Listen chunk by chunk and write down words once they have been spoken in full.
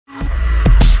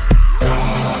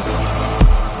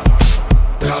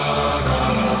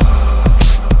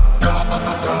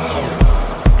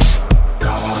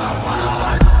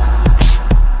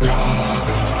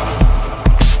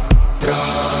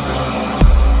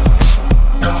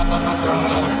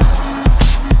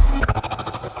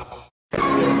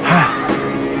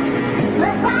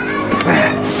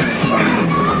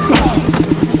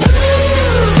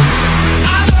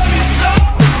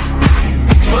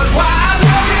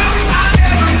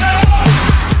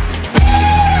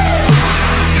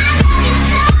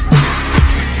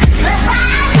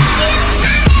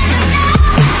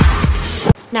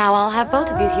have both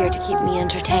of you here to keep me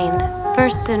entertained.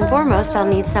 First and foremost, I'll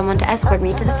need someone to escort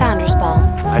me to the Founders Ball.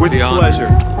 With pleasure.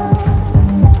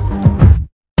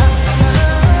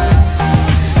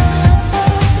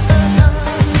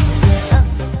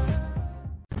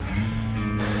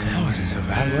 That wasn't so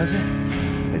bad, was it?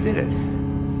 I did it.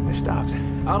 I stopped.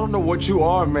 I don't know what you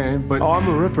are, man, but... Oh, I'm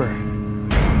a ripper. You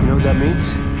know what that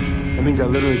means? That means I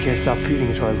literally can't stop feeding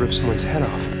until I rip someone's head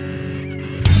off.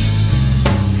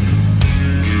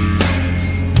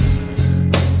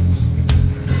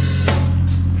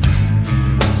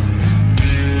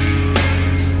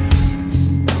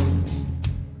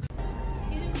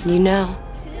 You know,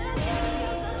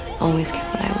 always get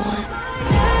what I want.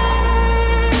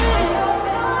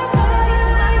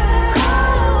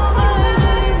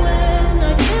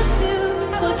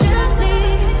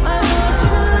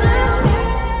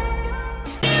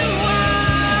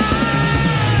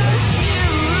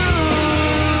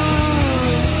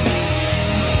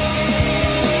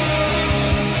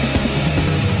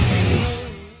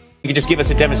 You could just give us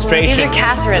a demonstration. These are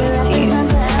Catherine's teeth.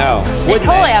 No. They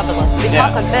totally have a look. We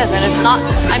talk like this, and it's not,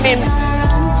 I mean,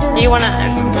 you want to,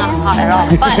 it's not hot at all.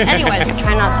 But anyways, we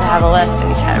try not to have a list, and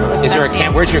we try to look Is there a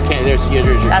camera? Where's your camera? There's your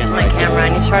camera. That's my camera,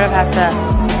 and you sort of have to...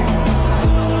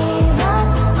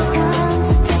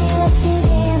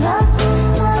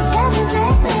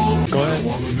 Go ahead.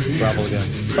 Bravo again.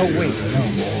 Oh, wait,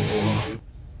 no.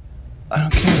 I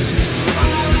don't care.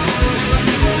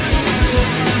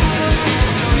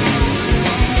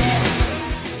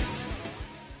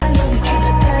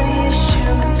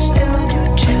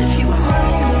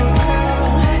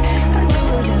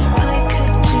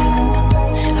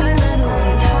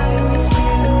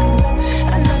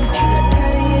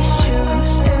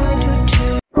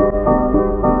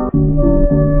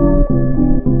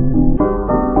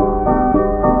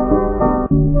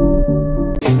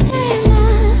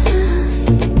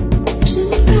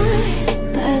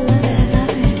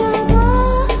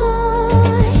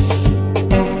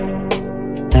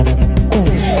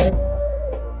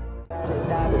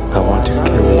 I want to kill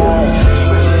you.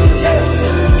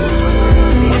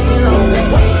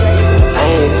 I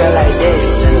ain't felt like this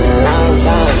in a long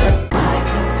time. I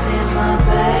can see my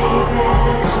baby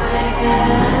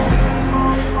swinging.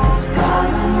 His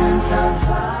parliament's on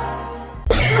fire.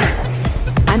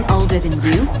 I'm older than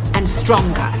you and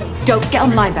stronger. Don't get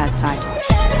on my bad side.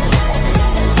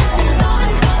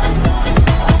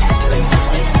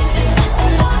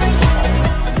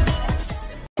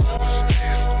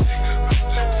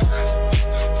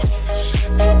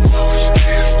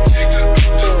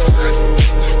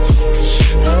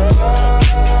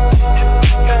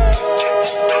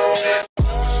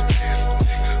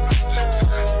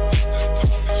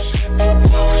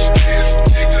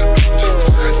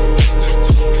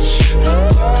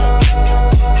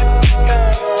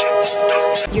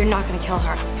 You're not gonna kill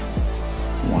her.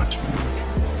 Watch me.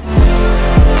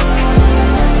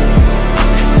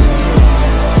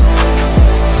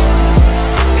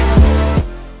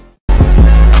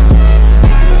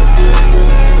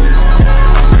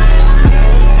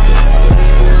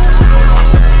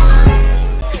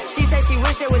 She said she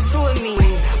wish it was two of me.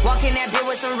 Walking that bit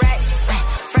with some racks.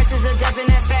 Fresh as a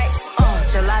definite facts.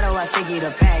 Gelato, I sticky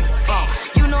the pack.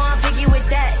 You know I'm picky with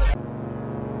that.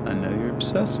 I know you're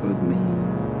obsessed with me.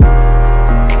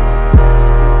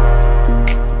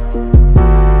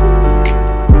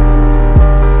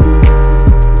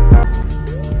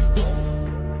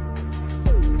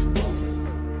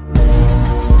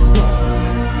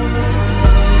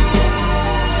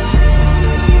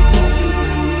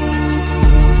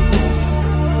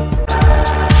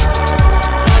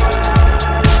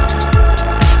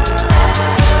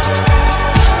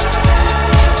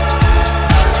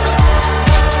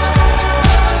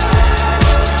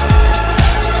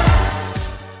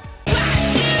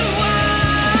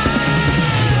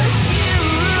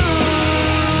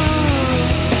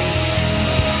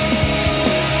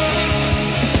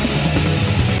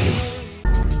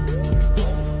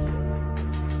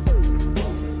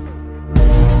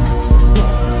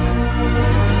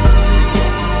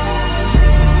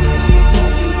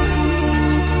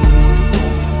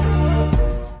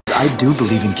 I do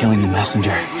believe in killing the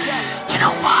messenger. You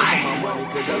know why?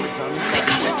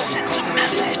 Because it sends a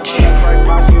message.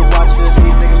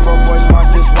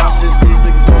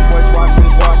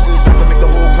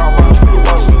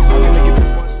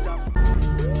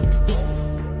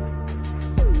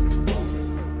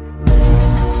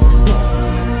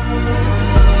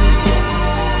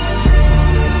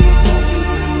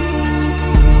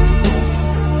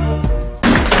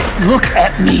 Look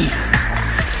at me.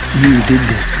 You did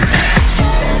this to me.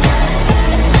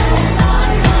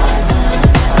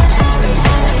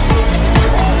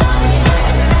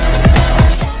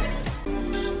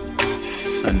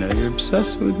 I know you're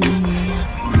obsessed with me.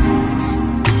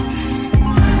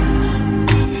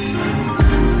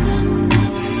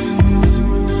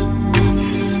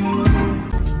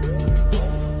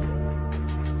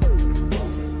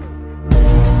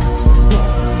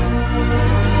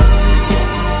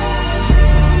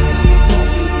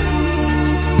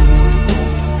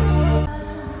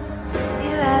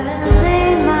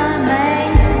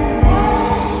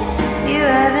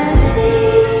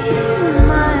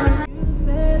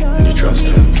 Trust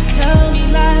him. Tell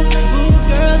me lies, ooh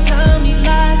girl, tell me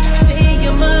lies. Say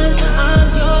you're mine, I'm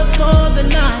yours for the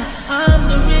night. I'm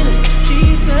the realest,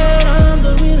 she said I'm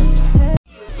the realest.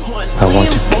 I want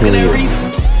to kill you.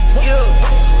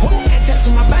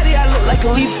 Testing my body, I look like a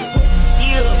leaf.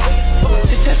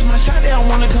 Just testing my shot, I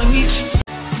wanna come eat you.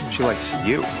 She likes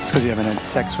you. It's because you haven't had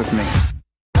sex with me.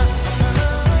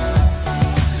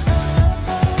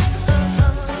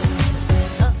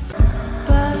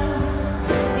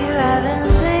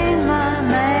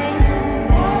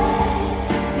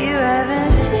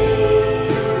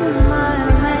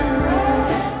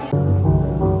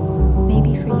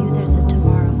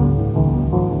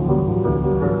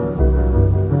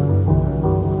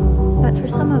 For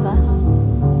some of us,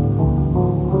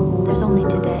 there's only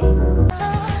today.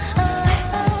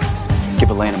 Give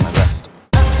Elena my best.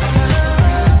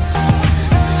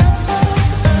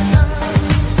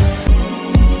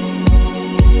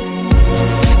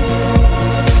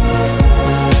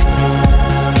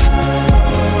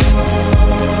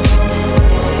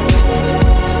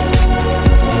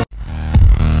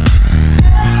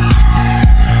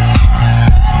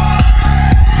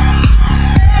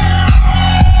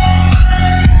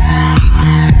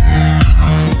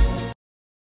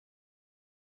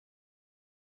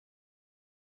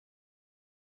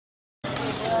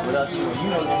 What else you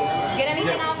want? Get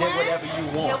anything I want? Get whatever you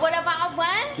want. Get whatever I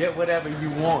want? Get whatever you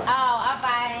want. Oh,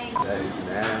 alright. That is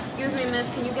nasty. Excuse me, miss,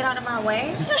 can you get out of my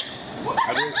way?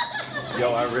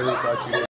 Yo, I really thought you did.